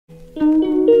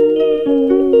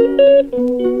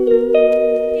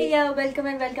Hey, yeah, welcome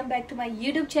and welcome back to my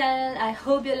YouTube channel. I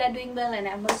hope you all are doing well and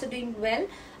I'm also doing well.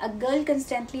 A girl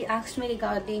constantly asked me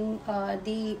regarding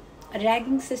the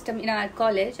ragging system in our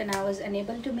college and I was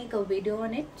unable to make a video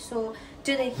on it. So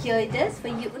today here it is for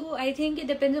you. So I think it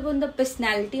depends upon the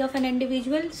personality of an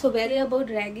individual. So very about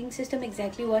ragging system,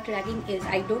 exactly what ragging is.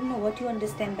 I don't know what you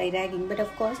understand by ragging, but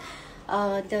of course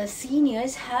the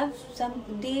seniors have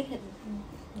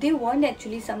they want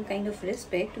actually some kind of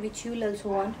respect which you'll also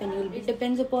want when you'll be. It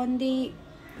depends upon the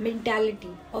mentality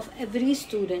of every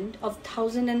student of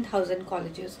thousand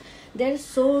colleges. There are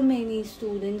so many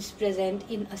students present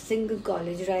in a single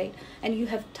college, right? And you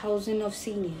have thousands of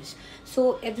seniors,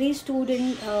 so every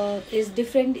student is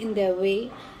different in their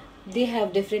way. They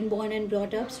have different born and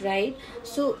brought ups, right?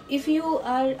 So if you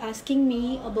are asking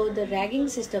me about the ragging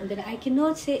system, then I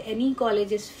cannot say any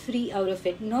college is free out of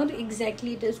it. Not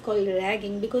exactly it is called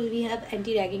ragging, because we have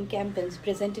anti-ragging campaigns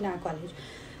present in our college.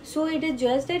 So it is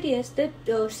just that yes, that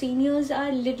seniors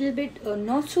are little bit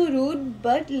not so rude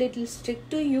but little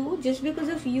strict to you, just because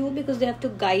of you, because they have to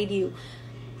guide you.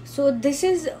 So this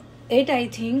is it. I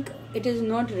think it is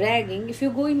not ragging. If you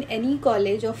go in any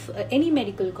college of any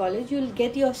medical college, you'll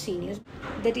get your seniors.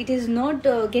 That it is not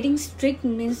getting strict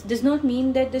means does not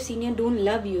mean that the senior don't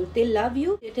love you. They love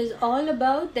you. It is all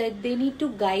about that they need to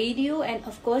guide you, and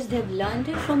of course they have learned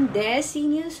it from their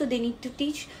seniors, so they need to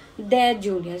teach their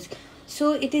juniors.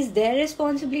 So it is their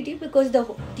responsibility, because the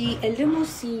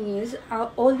eldermost seniors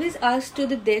are always asked to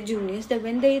their juniors that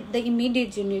when the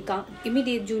immediate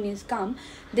juniors come,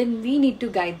 then we need to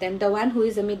guide them, the one who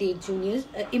is immediate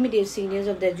seniors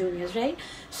of their juniors, right?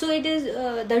 So it is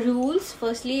the rules.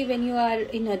 Firstly, when you are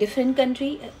in a different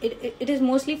country, it is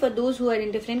mostly for those who are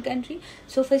in different country.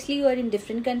 So firstly, you are in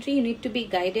different country, you need to be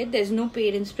guided. There's no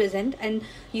parents present and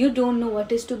you don't know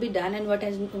what is to be done and what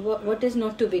is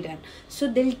not to be done. So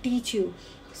they'll teach you.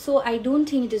 So I don't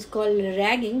think it is called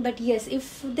ragging, but yes,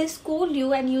 if they scold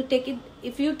you and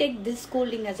if you take this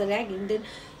scolding as a ragging, then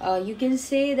you can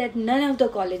say that none of the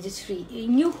college is free.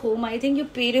 In your home, I think your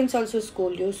parents also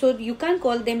scold you, so you can't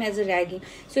call them as a ragging.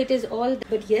 So it is all.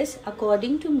 But yes,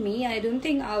 according to me, I don't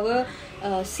think our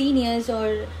seniors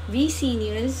or we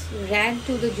seniors rag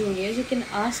to the juniors. You can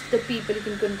ask the people, you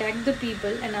can contact the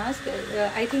people and ask.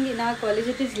 I think in our college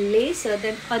it is lesser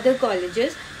than other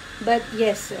colleges, but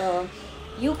yes.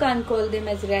 You can't call them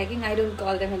as ragging. I don't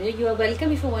call them ragging. You are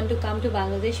welcome if you want to come to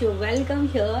Bangladesh. You're welcome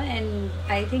here, and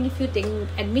I think if you take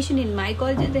admission in my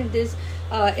college, then it is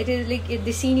like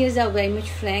the seniors are very much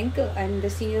frank and the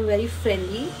seniors are very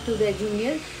friendly to their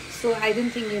juniors. So I don't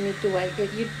think you need to worry.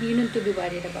 You need to be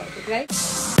worried about it, right?